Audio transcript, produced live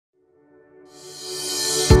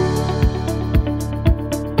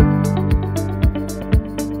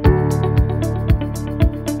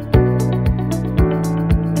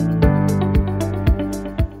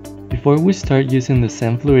Before we start using the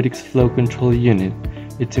Zen Fluidics flow control unit,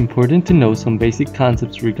 it's important to know some basic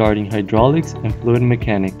concepts regarding hydraulics and fluid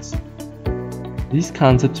mechanics. These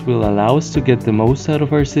concepts will allow us to get the most out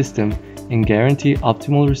of our system and guarantee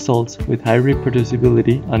optimal results with high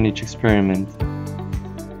reproducibility on each experiment.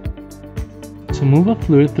 To move a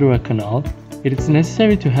fluid through a canal, it is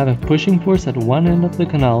necessary to have a pushing force at one end of the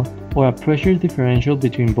canal or a pressure differential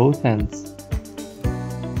between both ends.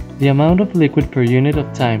 The amount of liquid per unit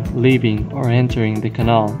of time leaving or entering the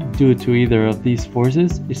canal due to either of these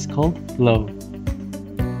forces is called flow.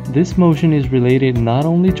 This motion is related not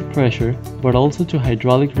only to pressure but also to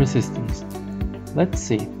hydraulic resistance. Let's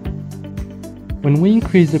see. When we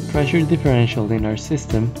increase the pressure differential in our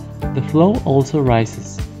system, the flow also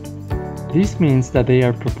rises. This means that they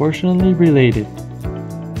are proportionally related.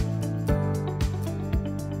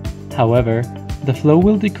 However, the flow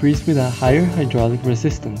will decrease with a higher hydraulic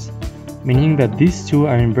resistance, meaning that these two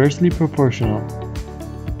are inversely proportional.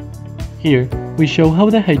 Here, we show how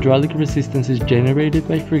the hydraulic resistance is generated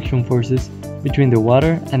by friction forces between the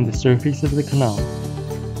water and the surface of the canal.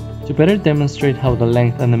 To better demonstrate how the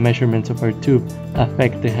length and the measurements of our tube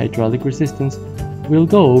affect the hydraulic resistance, we'll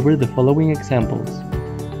go over the following examples.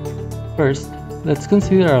 First, let's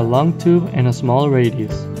consider a long tube and a small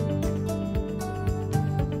radius.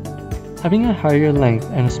 Having a higher length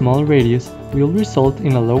and a small radius will result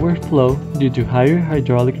in a lower flow due to higher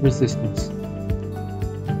hydraulic resistance.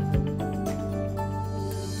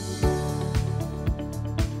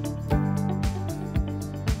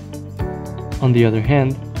 On the other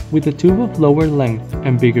hand, with a tube of lower length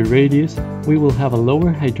and bigger radius, we will have a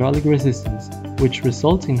lower hydraulic resistance, which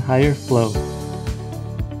results in higher flow.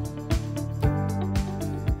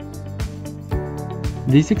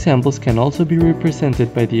 These examples can also be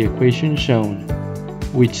represented by the equation shown,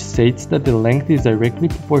 which states that the length is directly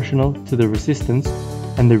proportional to the resistance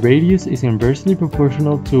and the radius is inversely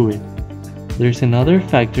proportional to it. There's another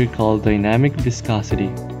factor called dynamic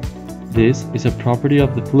viscosity. This is a property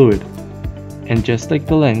of the fluid, and just like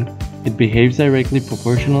the length, it behaves directly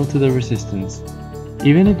proportional to the resistance.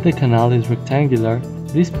 Even if the canal is rectangular,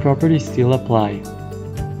 these properties still apply.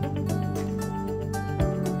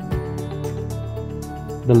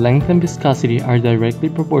 The length and viscosity are directly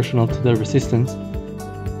proportional to the resistance,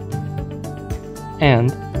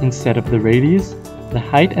 and instead of the radius, the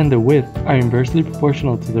height and the width are inversely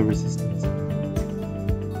proportional to the resistance.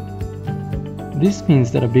 This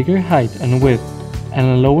means that a bigger height and width and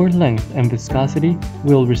a lower length and viscosity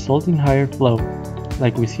will result in higher flow,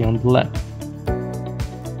 like we see on the left.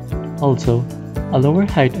 Also, a lower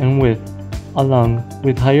height and width, along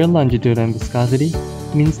with higher longitude and viscosity,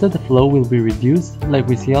 means that the flow will be reduced, like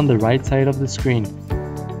we see on the right side of the screen.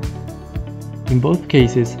 In both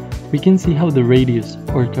cases, we can see how the radius,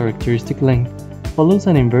 or characteristic length, follows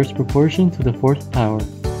an inverse proportion to the fourth power.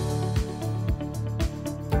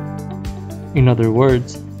 In other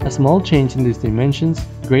words, a small change in these dimensions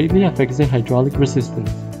greatly affects the hydraulic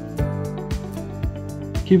resistance.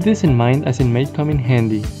 Keep this in mind as it may come in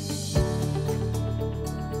handy.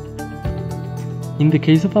 In the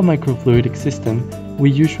case of a microfluidic system, we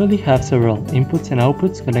usually have several inputs and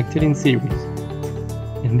outputs connected in series.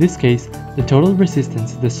 In this case, the total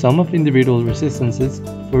resistance is the sum of individual resistances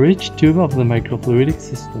for each tube of the microfluidic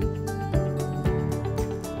system.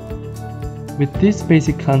 With these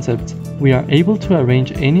basic concepts, we are able to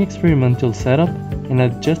arrange any experimental setup and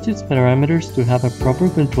adjust its parameters to have a proper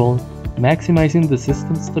control, maximizing the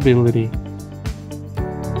system's stability.